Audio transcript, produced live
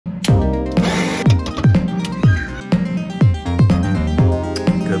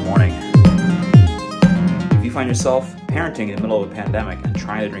find yourself parenting in the middle of a pandemic and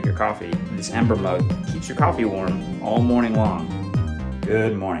trying to drink your coffee, this Ember mug keeps your coffee warm all morning long.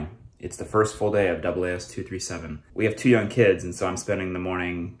 Good morning. It's the first full day of AAS 237. We have 2 young kids, and so I'm spending the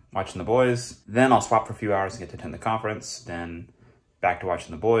morning watching the boys. Then I'll swap for a few hours and get to attend the conference, then back to watching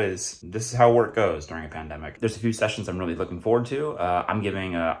the boys. This is how work goes during a pandemic. There's a few sessions I'm really looking forward to. I'm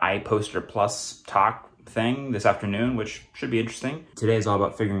giving a iPoster Plus talk thing this afternoon, which should be interesting. Today is all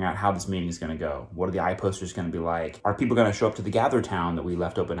about figuring out how this meeting is going to go. What are the iPosters going to be like? Are people going to show up to the gather town that we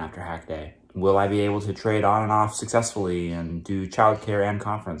left open after Hack Day? Will I be able to trade on and off successfully and do childcare and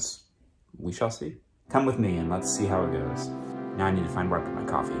conference? We shall see. Come with me and let's see how it goes. Now I need to find where I put my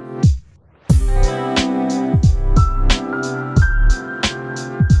coffee.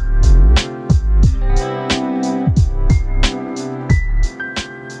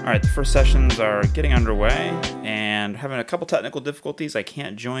 All right, the first sessions are getting underway and having a couple technical difficulties. I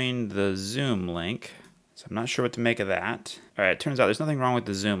can't join the Zoom link, so I'm not sure what to make of that. All right, it turns out there's nothing wrong with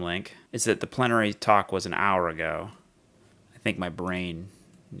the Zoom link. It's that the plenary talk was an hour ago. I think my brain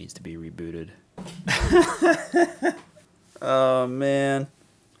needs to be rebooted. Oh, man.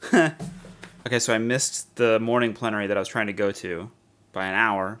 Okay, so I missed the morning plenary that I was trying to go to by an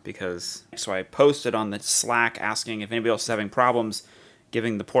hour so I posted on the Slack asking if anybody else is having problems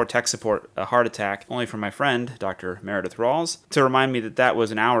giving the poor tech support a heart attack, only from my friend, Dr. Meredith Rawls, to remind me that that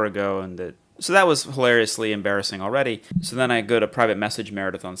was an hour ago, and so that was hilariously embarrassing already. So then I go to private message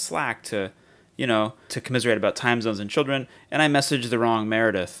Meredith on Slack to commiserate about time zones and children, and I messaged the wrong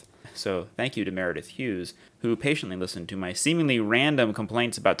Meredith. So thank you to Meredith Hughes, who patiently listened to my seemingly random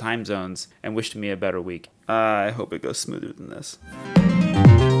complaints about time zones and wished me a better week. I hope it goes smoother than this.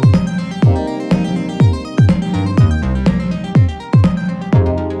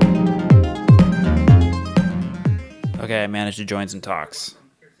 Okay, I managed to join some talks.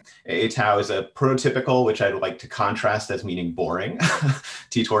 AA tau is a prototypical, which I'd like to contrast as meaning boring,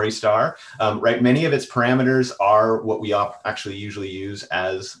 T-Tauri star. Right, many of its parameters are what we actually usually use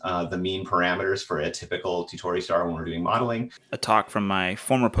as the mean parameters for a typical T-Tauri star when we're doing modeling. A talk from my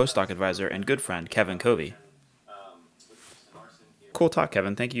former postdoc advisor and good friend, Kevin Covey. Cool talk,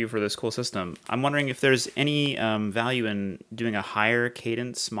 Kevin. Thank you for this cool system. I'm wondering if there's any value in doing a higher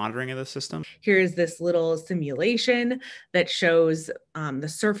cadence monitoring of the system. Here's this little simulation that shows the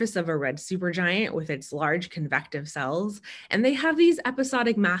surface of a red supergiant with its large convective cells. And they have these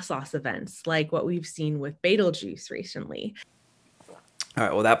episodic mass loss events, like what we've seen with Betelgeuse recently. All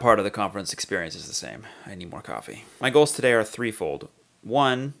right, well, that part of the conference experience is the same. I need more coffee. My goals today are threefold.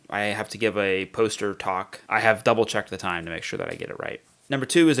 One, I have to give a poster talk. I have double-checked the time to make sure that I get it right. Number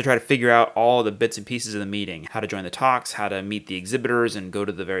 2 is to try to figure out all the bits and pieces of the meeting, how to join the talks, how to meet the exhibitors and go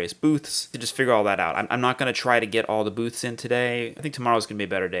to the various booths, to just figure all that out. I'm not going to try to get all the booths in today. I think tomorrow's going to be a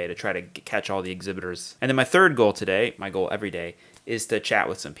better day to try to catch all the exhibitors. And then my third goal today, my goal every day, is to chat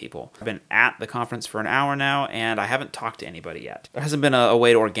with some people. I've been at the conference for an hour now, and I haven't talked to anybody yet. There hasn't been a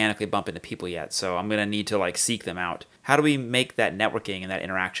way to organically bump into people yet, so I'm going to need to seek them out. How do we make that networking and that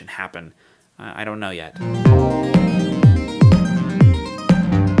interaction happen? I don't know yet.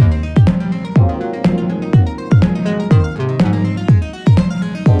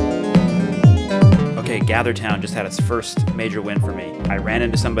 Okay, Gathertown just had its first major win for me. I ran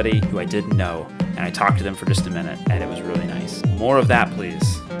into somebody who I didn't know, and I talked to them for just a minute, and it was really nice. More of that,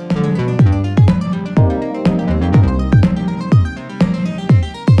 please.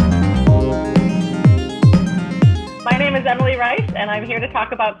 My name is Emily Rice, and I'm here to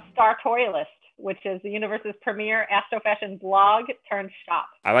talk about STARtorialist, which is the universe's premier astrofashion blog turned shop.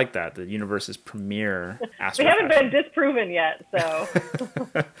 I like that, the universe's premier astrofashion. We haven't been disproven yet,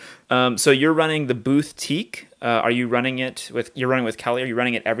 so. So you're running the booth Teak. Are you running it with Kelly? Are you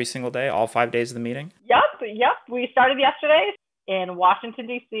running it every single day, all 5 days of the meeting? Yep. We started yesterday in Washington,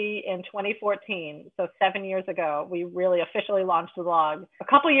 D.C. in 2014. So 7 years ago, we really officially launched the blog. A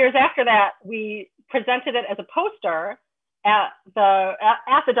couple of years after that, we presented it as a poster at the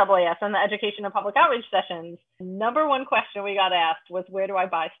AAS and the education and public outreach sessions. Number one question we got asked was, where do I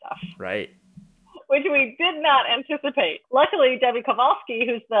buy stuff? Right. Which we did not anticipate. Luckily, Debbie Kowalski,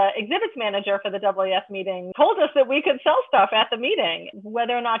 who's the exhibits manager for the AAS meeting, told us that we could sell stuff at the meeting.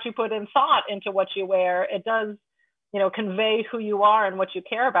 Whether or not you put in thought into what you wear, it does, convey who you are and what you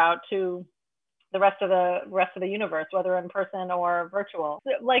care about to the rest of the universe, whether in person or virtual.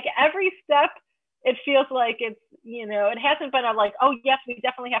 Like every step, it feels like it's, it hasn't been oh, yes, we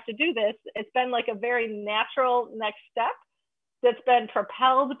definitely have to do this. It's been like a very natural next step that's been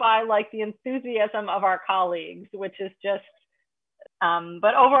propelled by the enthusiasm of our colleagues, which is just,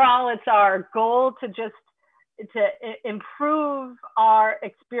 but overall, it's our goal to just improve our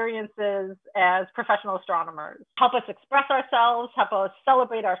experiences as professional astronomers, help us express ourselves, help us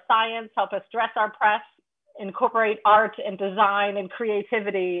celebrate our science, help us dress our press, incorporate art and design and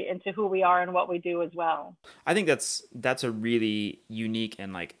creativity into who we are and what we do as well. I think that's a really unique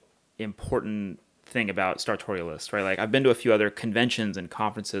and like important thing about Startorialist, right? Like I've been to a few other conventions and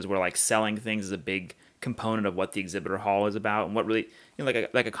conferences where like selling things is a big component of what the exhibitor hall is about, and what really, you know,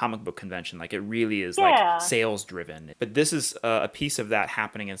 like a comic book convention, like it really is like sales driven. But this is a piece of that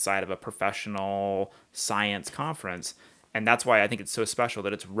happening inside of a professional science conference. And that's why I think it's so special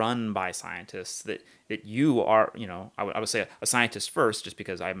that it's run by scientists, that you are, you know, I would say a scientist first, just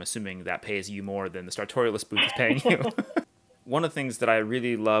because I'm assuming that pays you more than the Startorialist booth is paying you. One of the things that I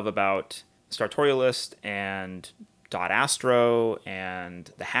really love about Startorialist and .astro and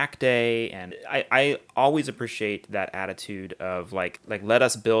the Hack Day, and I always appreciate that attitude of like let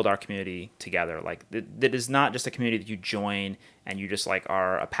us build our community together. Like that is not just a community that you join and you just like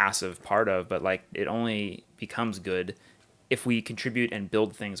are a passive part of, but like it only becomes good if we contribute and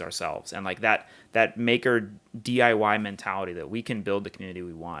build things ourselves. And like that maker DIY mentality that we can build the community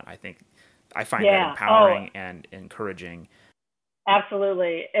we want. I find that empowering and encouraging.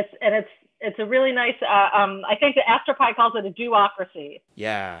 Absolutely. It's a really nice, I think the AstroPi calls it a do-ocracy.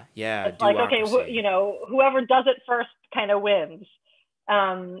 Yeah. It's like, okay, you know, whoever does it first kind of wins.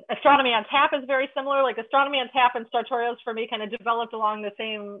 Astronomy on Tap is very similar. Like Astronomy on Tap and Startorialist for me kind of developed along the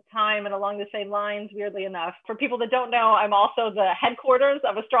same time and along the same lines, weirdly enough. For people that don't know, I'm also the headquarters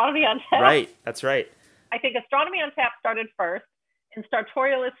of Astronomy on Tap. Right, that's right. I think Astronomy on Tap started first, and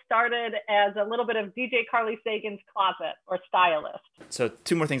Startorialist started as a little bit of DJ Carly Sagan's closet or stylist. So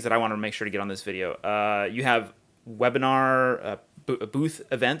 2 more things that I want to make sure to get on this video. You have webinar booth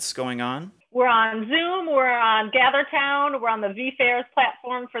events going on. We're on Zoom, we're on GatherTown, we're on the vFairs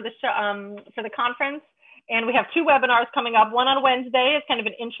platform for the for the conference, and we have 2 webinars coming up. One on Wednesday is kind of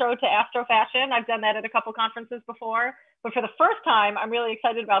an intro to astro fashion. I've done that at a couple conferences before, but for the first time, I'm really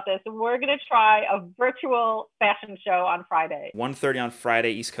excited about this. We're going to try a virtual fashion show on Friday. 1:30 on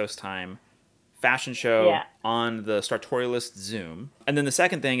Friday, East Coast time. Fashion show on the Startorialist Zoom. And then the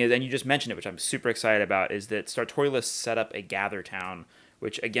second thing is, and you just mentioned it, which I'm super excited about, is that Startorialist set up a GatherTown,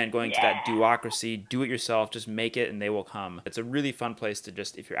 which again, going to that do-ocracy, do it yourself, just make it and they will come. It's a really fun place to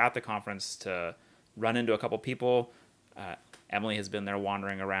just, if you're at the conference, to run into a couple people. Emily has been there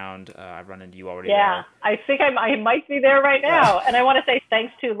wandering around. I've run into you already there. I think I might be there right now. And I want to say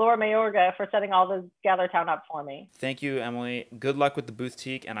thanks to Laura Mayorga for setting all this GatherTown up for me. Thank you, Emily. Good luck with the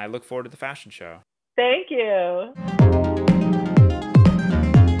boutique, and I look forward to the fashion show. Thank you.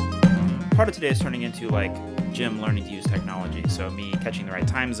 Part of today is turning into like Jim learning to use technology. So me catching the right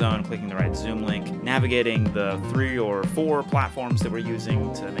time zone, clicking the right Zoom link, navigating the 3 or 4 platforms that we're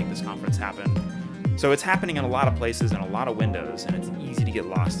using to make this conference happen. So it's happening in a lot of places and a lot of windows, and it's easy to get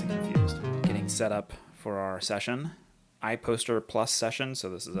lost and confused. Getting set up for our session, iPoster plus session. So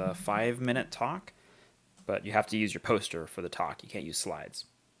this is a 5-minute talk, but you have to use your poster for the talk. You can't use slides.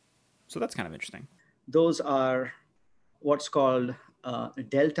 So that's kind of interesting. Those are what's called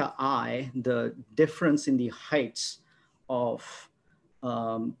delta I, the difference in the heights of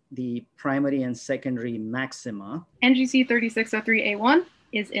the primary and secondary maxima. NGC 3603A1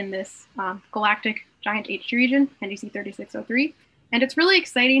 is in this galactic giant H2 region, NGC 3603. And it's really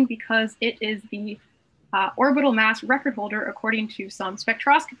exciting because it is the orbital mass record holder according to some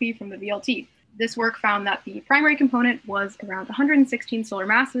spectroscopy from the VLT. This work found that the primary component was around 116 solar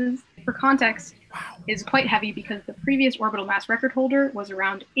masses. For context, is quite heavy because the previous orbital mass record holder was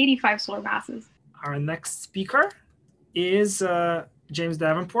around 85 solar masses. Our next speaker is James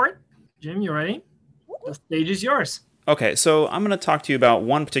Davenport. Jim, you ready? The stage is yours. Okay, so I'm going to talk to you about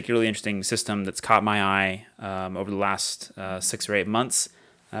one particularly interesting system that's caught my eye over the last 6 or 8 months.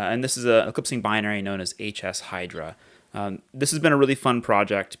 And this is an eclipsing binary known as HS Hydra. This has been a really fun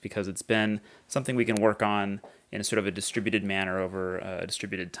project because it's been something we can work on in a sort of a distributed manner over a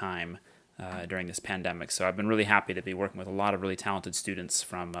distributed time during this pandemic. So I've been really happy to be working with a lot of really talented students,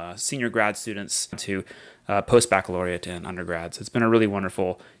 from senior grad students to post-baccalaureate and undergrads. It's been a really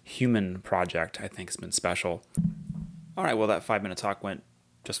wonderful human project. I think it's been special. All right, well, that 5-minute talk went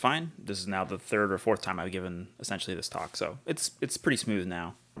just fine. This is now the 3rd or 4th time I've given essentially this talk, so it's pretty smooth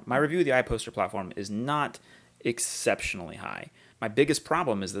now. My review of the iPoster platform is not exceptionally high. My biggest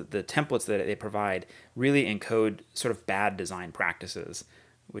problem is that the templates that they provide really encode sort of bad design practices,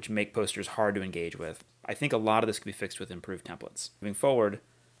 which make posters hard to engage with. I think a lot of this could be fixed with improved templates. Moving forward,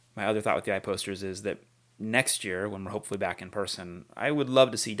 my other thought with the iPosters is that next year, when we're hopefully back in person, I would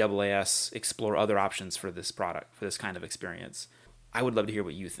love to see AAS explore other options for this product, for this kind of experience. I would love to hear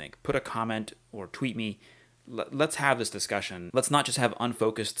what you think. Put a comment or tweet me Let's have this discussion. Let's not just have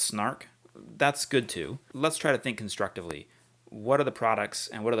unfocused snark. That's good too. Let's try to think constructively. What are the products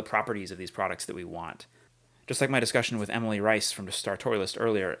and what are the properties of these products that we want? Just like my discussion with Emily Rice from the STARtorialist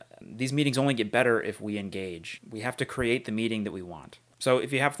earlier, these meetings only get better if we engage. We have to create the meeting that we want. So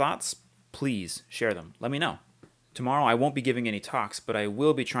if you have thoughts, please share them. Let me know. Tomorrow I won't be giving any talks, but I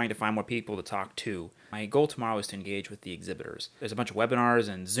will be trying to find more people to talk to. My goal tomorrow is to engage with the exhibitors. There's a bunch of webinars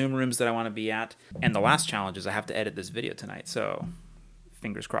and Zoom rooms that I want to be at. And the last challenge is I have to edit this video tonight, so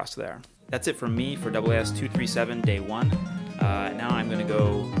fingers crossed there. That's it from me for AAS 237 Day 1. Now I'm going to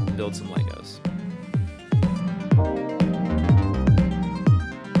go build some Legos.